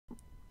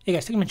Hey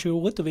guys, Segment here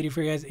with the video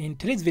for you guys. In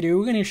today's video,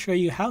 we're going to show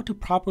you how to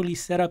properly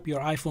set up your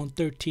iPhone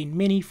 13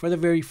 mini for the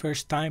very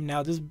first time.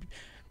 Now, this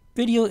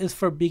video is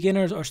for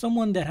beginners or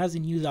someone that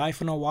hasn't used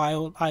iPhone in a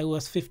while.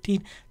 iOS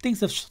 15,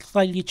 things have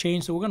slightly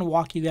changed, so we're going to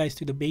walk you guys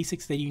through the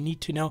basics that you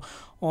need to know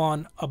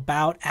on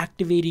about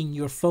activating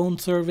your phone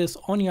service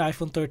on your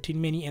iPhone 13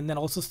 mini and then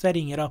also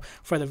setting it up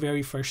for the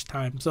very first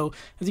time. So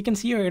as you can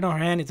see here in our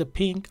hand is a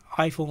pink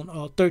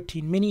iPhone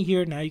 13 mini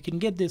here. Now you can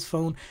get this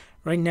phone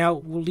right now.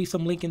 We'll leave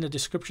some link in the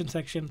description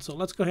section. So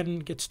let's go ahead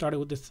and get started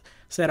with this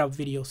setup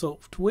video. So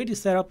the way to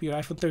set up your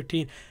iPhone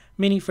 13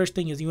 mini, first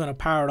thing is you want to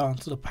power it on.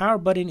 So the power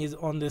button is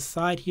on this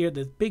side here,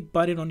 this big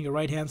button on your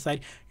right hand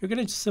side. You're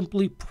going to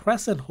simply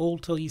press and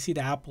hold till you see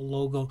the Apple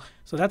logo.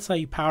 So that's how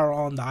you power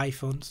on the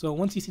iPhone. So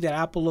once you see that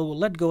Apple logo,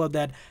 let go of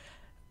that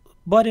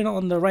button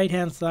on the right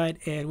hand side,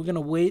 and we're going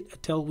to wait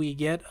until we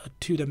get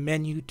to the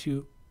menu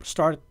to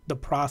start the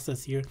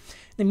process here. In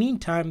the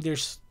meantime,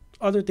 there's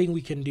other thing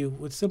we can do,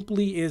 which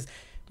simply is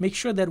make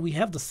sure that we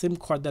have the SIM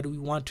card that we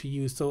want to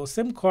use. So a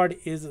SIM card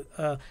is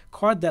a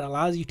card that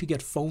allows you to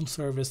get phone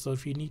service. So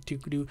if you need to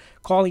do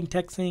calling,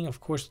 texting, of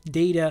course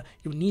data,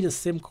 you need a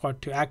SIM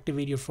card to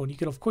activate your phone. You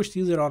can of course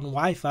use it on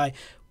Wi-Fi,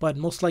 but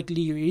most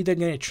likely you're either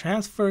going to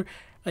transfer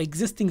an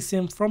existing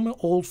SIM from an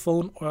old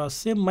phone, or a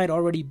SIM might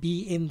already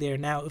be in there.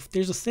 Now if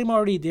there's a SIM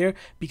already there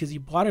because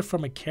you bought it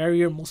from a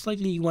carrier, most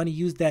likely you want to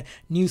use that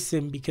new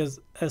SIM, because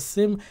a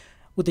SIM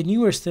with a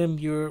newer SIM,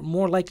 you're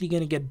more likely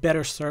going to get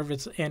better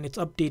service, and it's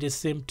updated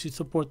SIM to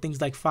support things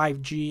like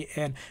 5G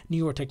and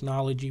newer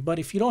technology. But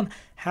if you don't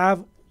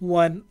have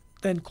one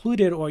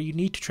included, or you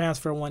need to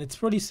transfer one, it's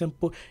pretty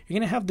simple. You're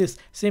going to have this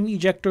SIM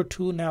ejector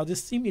tool. Now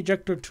this SIM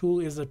ejector tool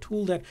is a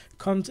tool that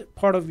comes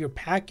part of your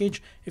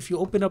package. If you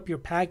open up your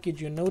package,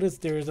 you'll notice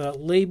there's a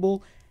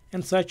label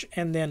and such,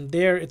 and then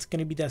there it's going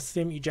to be that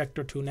SIM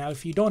ejector tool. Now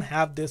if you don't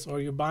have this, or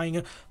you're buying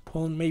a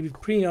phone maybe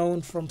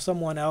pre-owned from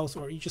someone else,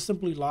 or you just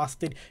simply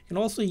lost it, you can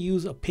also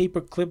use a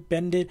paper clip,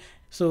 bend it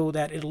so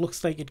that it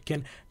looks like it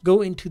can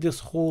go into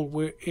this hole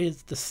where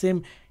is the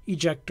SIM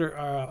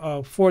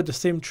ejector for the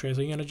SIM tray.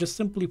 So you're going to just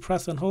simply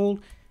press and hold,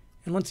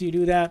 and once you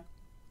do that,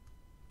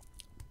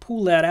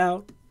 pull that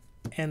out,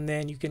 and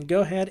then you can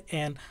go ahead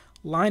and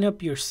line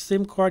up your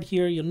SIM card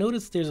here. You'll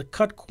notice there's a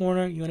cut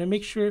corner. You want to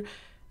make sure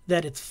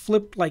that it's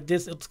flipped like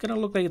this. It's going to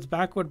look like it's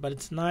backward, but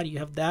it's not. You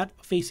have that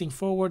facing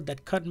forward,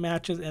 that cut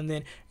matches, and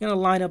then you're going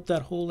to line up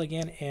that hole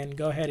again and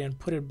go ahead and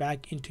put it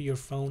back into your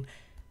phone.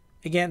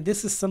 Again,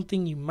 this is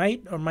something you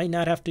might or might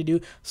not have to do.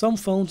 Some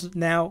phones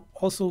now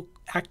also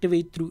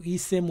activate through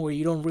eSIM, where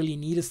you don't really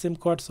need a SIM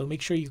card, so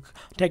make sure you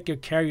contact your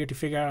carrier to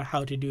figure out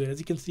how to do it. As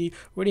you can see,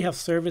 we already have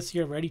service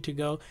here ready to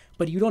go,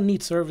 but you don't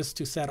need service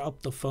to set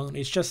up the phone.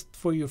 It's just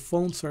for your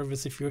phone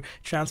service if you're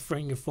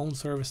transferring your phone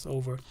service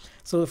over.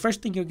 So the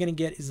first thing you're going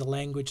to get is the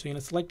language. So you're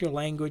going to select your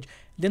language,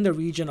 then the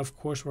region, of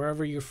course,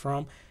 wherever you're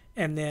from,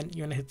 and then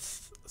you're going to hit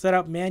set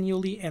up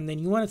manually, and then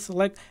you want to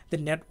select the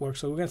network.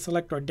 So we're going to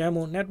select our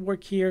demo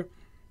network here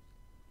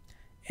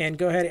and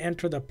go ahead and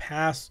enter the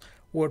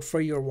password for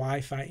your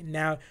Wi-Fi.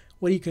 Now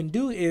what you can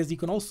do is you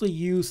can also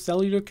use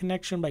cellular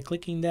connection by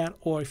clicking that,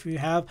 or if you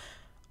have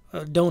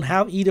don't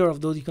have either of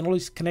those, you can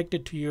always connect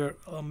it to your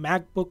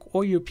MacBook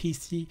or your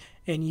PC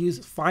and use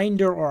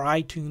Finder or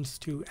iTunes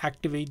to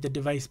activate the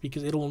device,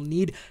 because it will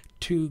need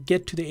to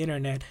get to the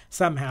internet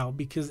somehow,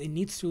 because it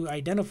needs to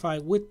identify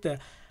with the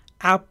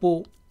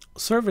Apple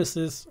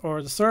services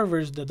or the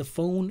servers that the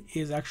phone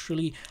is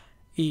actually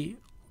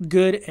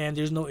good and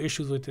there's no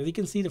issues with it. You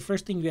can see the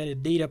first thing, we had a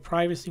data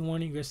privacy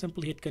warning. You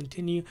simply hit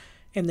continue,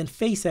 and then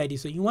Face ID.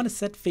 So you want to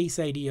set Face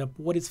ID up.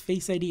 What is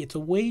Face ID? It's a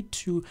way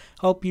to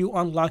help you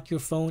unlock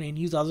your phone and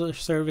use other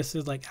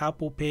services like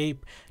Apple Pay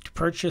to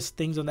purchase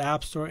things on the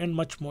App Store and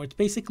much more. It's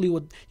basically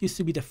what used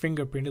to be the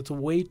fingerprint. It's a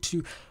way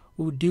to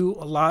do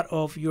a lot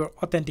of your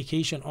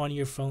authentication on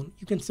your phone.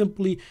 You can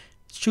simply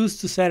choose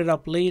to set it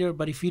up later,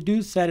 but if you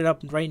do set it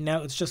up right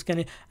now, it's just going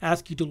to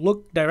ask you to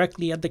look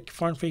directly at the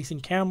front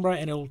facing camera,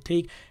 and it will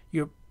take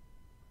your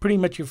pretty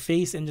much your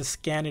face and just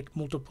scan it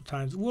multiple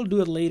times. We'll do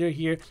it later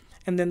here.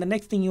 And then the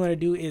next thing you want to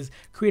do is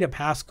create a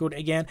passcode.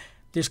 Again,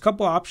 there's a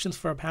couple options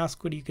for a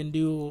passcode. You can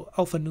do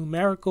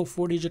alphanumerical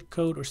 4-digit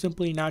code, or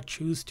simply not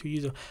choose to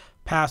use a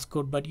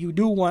passcode, but you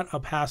do want a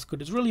passcode.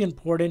 It's really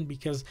important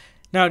because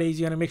nowadays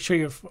you want to make sure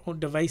your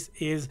phone device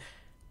is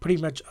pretty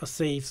much a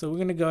safe. So we're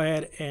going to go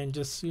ahead and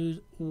just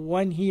use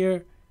one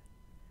here.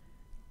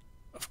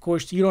 Of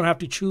course, you don't have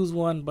to choose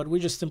one, but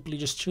we're just simply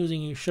just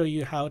choosing to show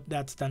you how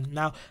that's done.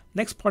 Now,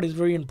 next part is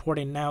very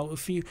important. Now,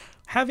 if you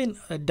haven't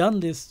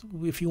done this,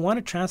 if you want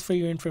to transfer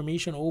your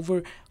information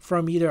over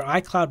from either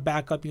iCloud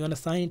backup, you want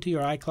to sign into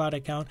your iCloud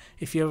account.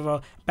 If you have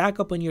a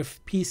backup on your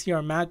PC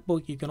or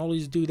MacBook, you can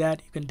always do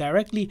that. You can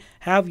directly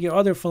have your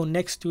other phone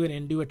next to it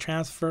and do a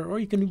transfer, or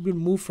you can even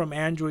move from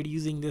Android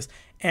using this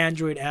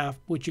Android app,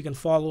 which you can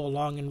follow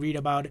along and read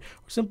about it,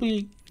 or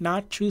simply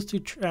not choose to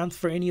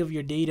transfer any of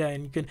your data,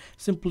 and you can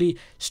simply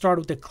start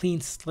with a clean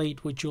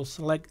slate, which you'll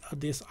select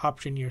this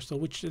option here. So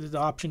which is the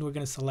option we're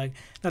going to select.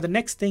 Now the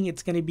next thing,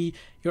 it's going to be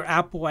your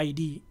Apple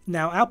ID.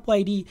 Now Apple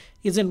ID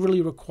isn't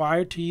really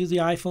required to use the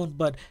iPhone,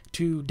 but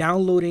to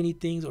download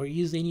anything or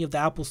use any of the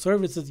Apple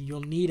services,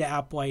 you'll need an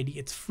Apple ID.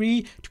 It's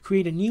free to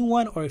create a new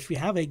one, or if you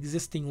have an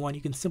existing one,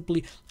 you can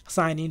simply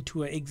sign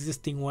into an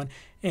existing one.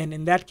 And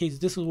in that case,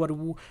 this is what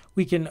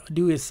we can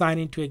do, is sign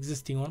into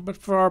existing one. But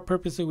for our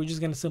purposes, we're just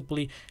going to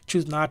simply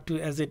choose not to,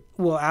 as it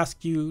will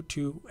ask you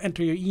to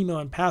enter your email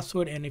and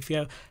password. And if you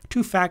have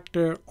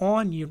two-factor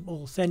on, you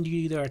will send you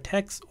either a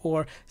text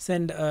or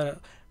send a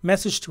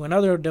message to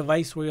another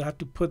device where you'll have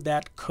to put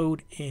that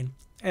code in.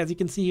 As you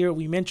can see here,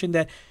 we mentioned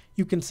that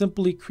you can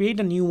simply create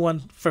a new one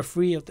for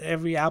free of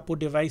every Apple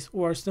device,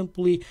 or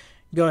simply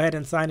go ahead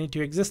and sign into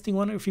your existing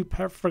one. If you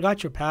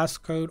forgot your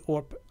passcode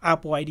or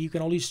Apple ID, you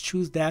can always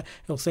choose that.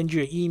 It'll send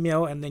you an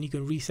email, and then you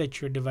can reset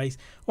your device,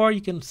 or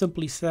you can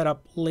simply set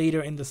up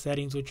later in the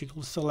settings, which you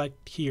can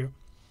select here.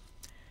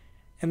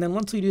 And then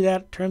once we do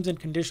that, terms and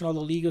conditions, all the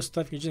legal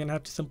stuff, you're just gonna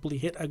have to simply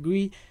hit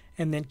agree.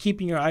 And then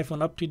keeping your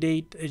iPhone up to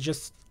date is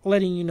just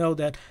letting you know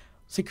that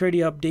security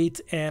updates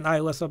and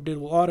iOS update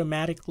will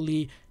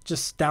automatically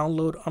just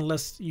download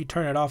unless you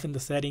turn it off in the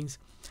settings.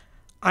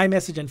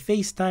 iMessage and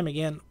FaceTime,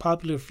 again,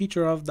 popular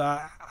feature of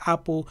the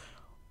Apple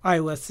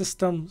iOS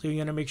system. So you're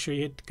going to make sure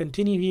you hit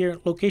continue here.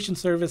 Location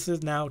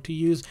services, now to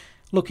use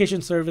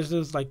location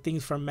services like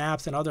things from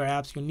maps and other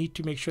apps, you'll need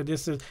to make sure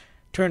this is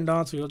turned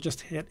on. So you'll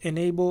just hit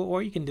enable,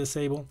 or you can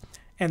disable.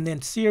 And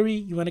then Siri,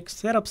 you want to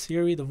set up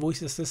Siri, the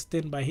voice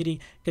assistant, by hitting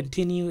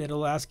continue.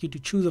 It'll ask you to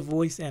choose a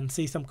voice and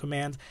say some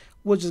commands.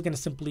 We're just going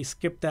to simply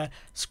skip that.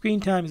 Screen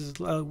time is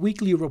a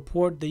weekly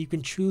report that you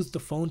can choose the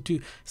phone to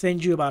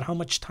send you about how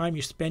much time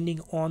you're spending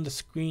on the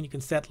screen. You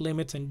can set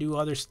limits and do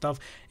other stuff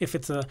if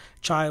it's a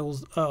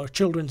child's or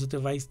children's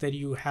device that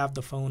you have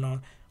the phone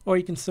on, or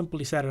you can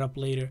simply set it up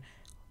later.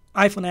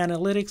 iPhone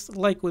analytics,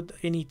 like with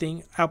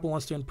anything, Apple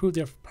wants to improve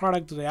their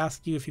product. They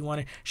ask you if you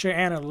want to share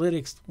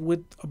analytics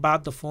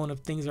about the phone. If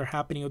things are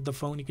happening with the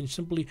phone, you can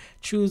simply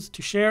choose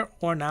to share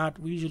or not.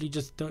 We usually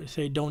just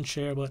say don't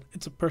share, but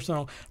it's a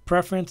personal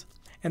preference.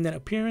 And then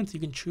appearance, you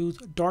can choose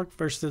dark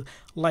versus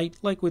light.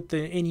 Like with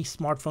any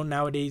smartphone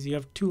nowadays, you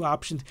have two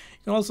options.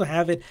 You can also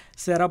have it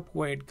set up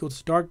where it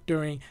goes dark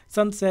during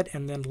sunset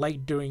and then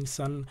light during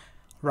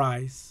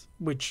sunrise,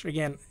 which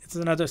again, it's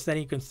another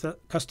setting you can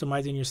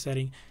customize in your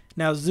setting.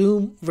 Now,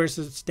 zoom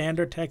versus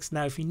standard text.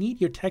 Now, if you need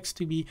your text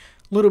to be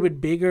a little bit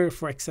bigger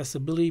for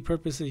accessibility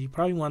purposes, you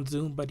probably want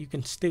zoom, but you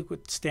can stick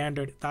with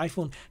standard. The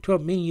iPhone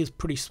 12 mini is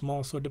pretty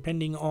small, so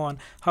depending on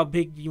how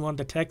big you want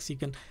the text, you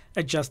can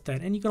adjust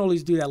that. And you can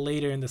always do that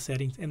later in the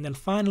settings. And then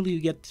finally, you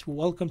get to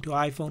welcome to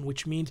iPhone,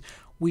 which means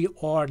we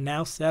are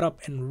now set up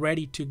and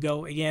ready to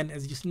go. Again,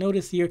 as you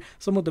notice here,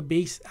 some of the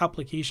base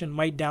application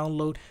might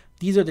download.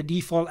 These are the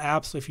default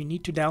apps. So if you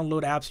need to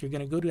download apps, you're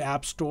going to go to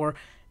App Store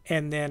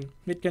and then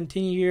hit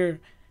continue here,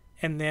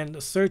 and then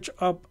search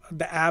up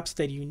the apps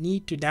that you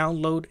need to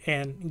download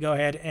and go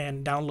ahead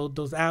and download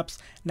those apps.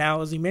 Now,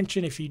 as you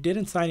mentioned, if you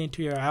didn't sign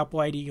into your Apple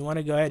ID, you want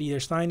to go ahead either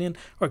sign in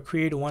or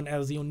create one,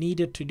 as you'll need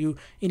it to do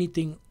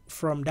anything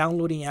from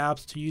downloading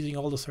apps to using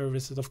all the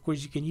services. Of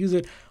course, you can use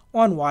it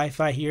on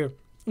Wi-Fi here.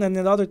 And then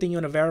the other thing you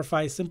want to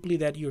verify is simply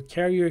that your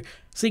carrier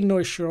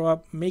signal show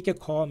up. Make a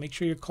call, make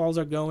sure your calls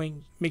are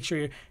going, make sure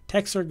your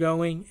texts are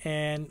going,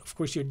 and of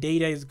course your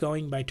data is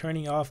going by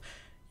turning off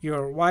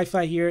your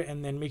Wi-Fi here,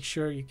 and then make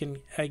sure you can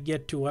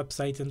get to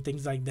websites and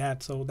things like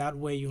that. So that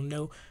way you'll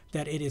know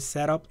that it is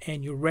set up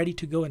and you're ready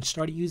to go and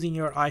start using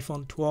your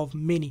iPhone 12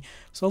 mini.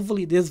 So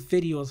hopefully this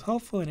video is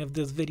helpful, and if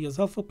this video is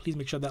helpful, please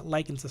make sure that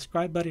like and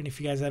subscribe button. If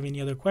you guys have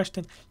any other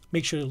questions,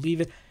 make sure to leave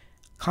it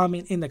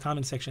comment in the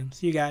comment section.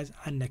 See you guys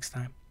next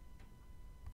time.